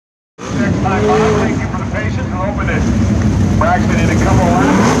next time, Bob. Thank you for the patience. We're hoping that Braxton in a couple of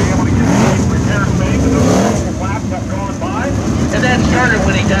laps will be able to get the repairs made and those laps have gone by. And that started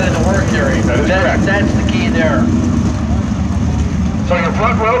when he got in the work area. That is correct. That's the key there. So your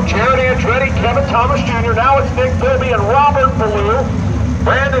front row, Jarett Andretti, Kevin Thomas Jr. Now it's Nick Bilbee and Robert Ballou,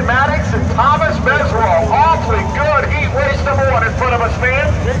 Brandon Mattox and Thomas Meseraull. Awfully good heat race number 1 in front of us,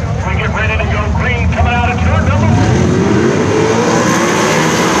 fans. We get ready to go green coming out of turn number 1.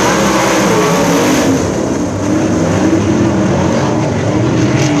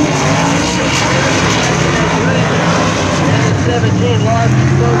 17, large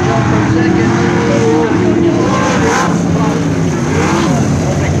slow jump from second.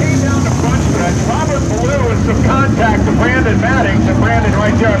 When they came down the front stretch, Robert Ballou with some contact to Brandon Mattox, and Brandon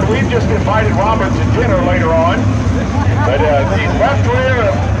right there, I believe, just invited Robert to dinner later on. But the left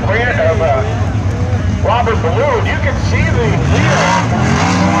rear of Robert Ballou, and you can see the wheel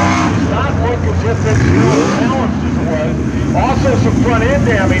does not look as if it's balanced as it was. Also some front end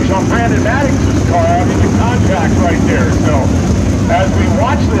damage on Brandon Mattox's car. I mean, the contact right there. So as we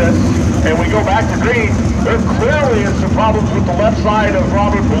watch this and we go back to green, there clearly is some problems with the left side of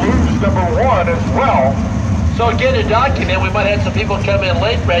Robert Ballou's number 1 as well. So again, to document, we might have some people come in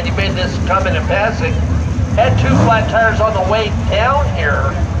late, Brad. You made this comment in passing. Had 2 flat tires on the way down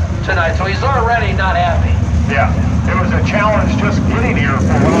here tonight, so he's already not happy. Yeah, it was a challenge just getting here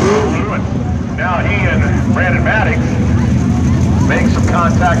for Robert Ballou, and now he and Brandon Mattox make some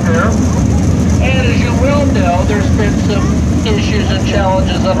contact there. And as you well know, there's been some issues and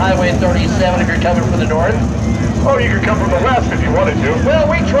challenges on Highway 37 if you're coming from the north. Oh, you could come from the west if you wanted to. Well,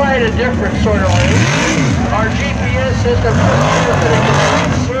 we tried a different sort of route. Our GPS system put a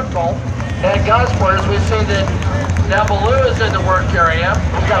complete circle at Gosport as we see that now Ballou is in the work area.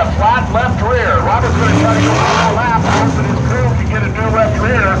 He's got a flat left rear. Robert's going to try to go one lap, hoping his crew can get a new left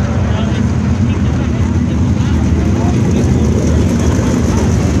rear.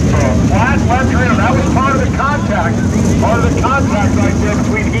 Flat left rear, that was part of the contact right there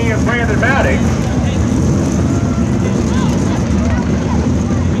between he and Brandon Mattox.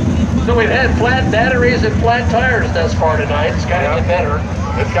 So we've had flat batteries and flat tires thus far tonight. It's got to get better.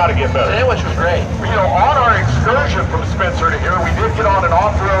 It's got to get better. Sandwich was great. You know, on our excursion from Spencer to here, we did get on an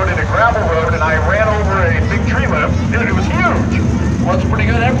off-road and a gravel road, and I ran over a big tree limb. Dude, it was huge. Well, it's pretty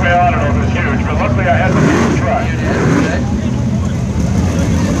good everywhere. Well, I don't know if it was huge, but luckily I had the truck. You did, okay.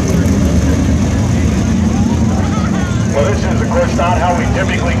 Well, this is, of course, not how we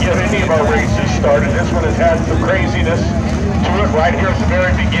typically get any of our races started. This one has had some craziness to it right here at the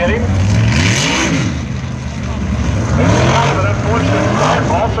very beginning. This is kind of an unfortunate start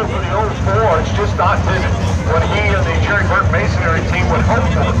also for the 04. It's just not what he and the Jerry Burke Masonry team would hope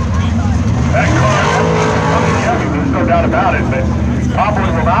for. That car is heavy, there's no doubt about it, but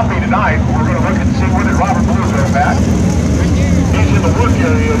probably will not be tonight. We're going to look and see where did Robert Ballou go back. He's in the work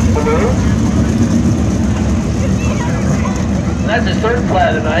area of Ballou. That's his 3rd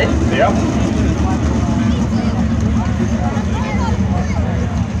flat tonight. Yep.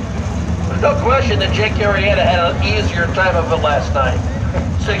 There's no question that Jake Arrieta had an easier time of it last night.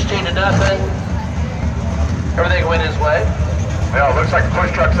 16-0. Everything went his way. Well, it looks like the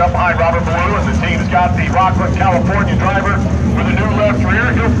push truck's up behind Robert Ballou, and the team's got the Rockland, California driver with a new left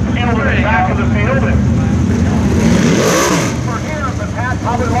rear. He'll field it back of the field. And for him, the Pat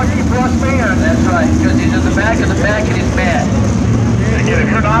probably lucky for us fans. That's right, because he's in the back of the pack and he's mad. Again,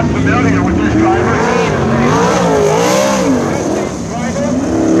 if you're not familiar with this driver,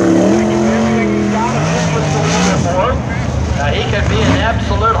 he can be an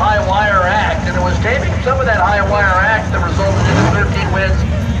absolute high wire act, and it was maybe some of that high wire act that resulted in the 13 wins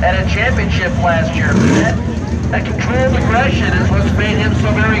at a championship last year. That controlled aggression is what's made him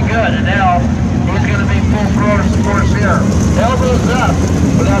so very good, and now he's going to be full force here. Elbows up,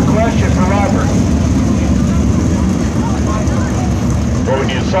 without question, for Robert. Well,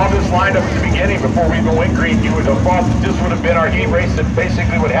 when you saw this lineup at the beginning, before we even went green, you would have thought that this would have been our heat race that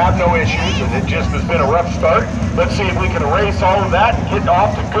basically would have no issues, and it just has been a rough start. Let's see if we can erase all of that and get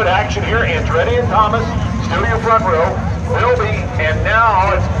off to good action here. Andretti and Thomas, still your front row. Bilbee, and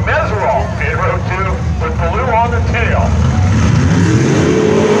now it's Meseraull in row 2 with Ballou on the tail.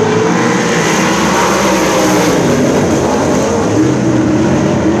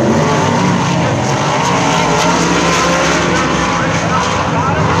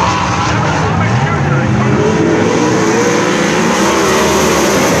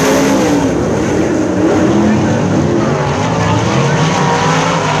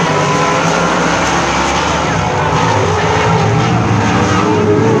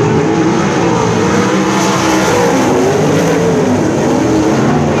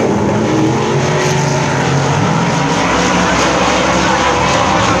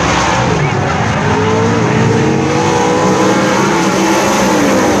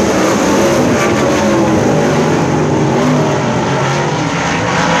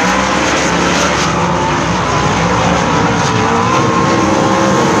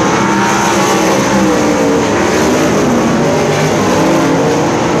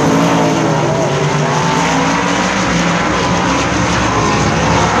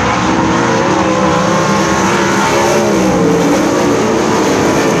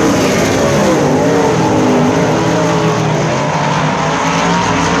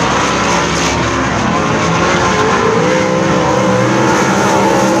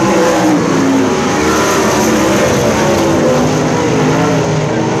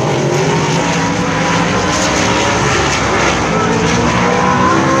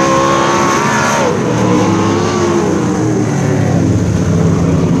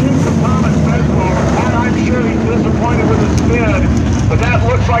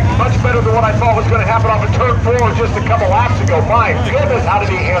 4 just a couple laps ago. My goodness, how did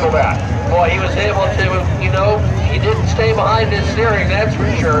he handle that? Boy, he was able to, he didn't stay behind his steering, that's for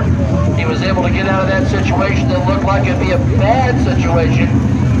sure. He was able to get out of that situation that looked like it'd be a bad situation,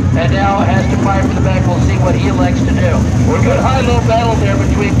 and now has to fight for the back. We'll see what he elects to do. We're good high-low battle there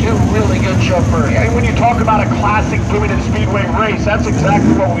between two really good chauffeurs. And when you talk about a classic Bloomington Speedway race, that's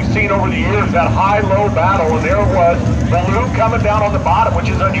exactly what we've seen over the years, that high-low battle. And there it was, Ballou coming down on the bottom,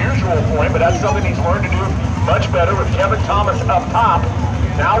 which is unusual for him, but that's something he's learned to do much better with Kevin Thomas up top.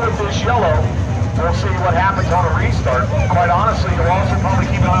 Now with this yellow, we'll see what happens on a restart. Quite honestly, you'll also probably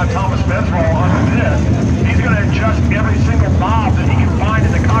keep an eye on Thomas Meseraull on this. He's going to adjust every single knob that he can find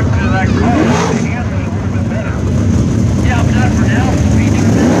in the cockpit of that car. The answer would have been better. Yeah, but not for now.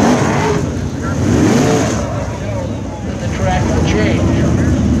 The track will change.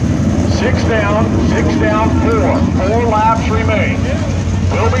 6 down, 4. 4 laps remain.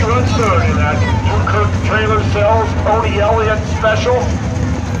 Bilbee runs third in that Newkirk Trailer Cells Tony Elliott special.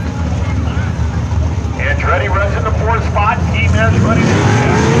 Andretti runs in the 4th spot. Mez running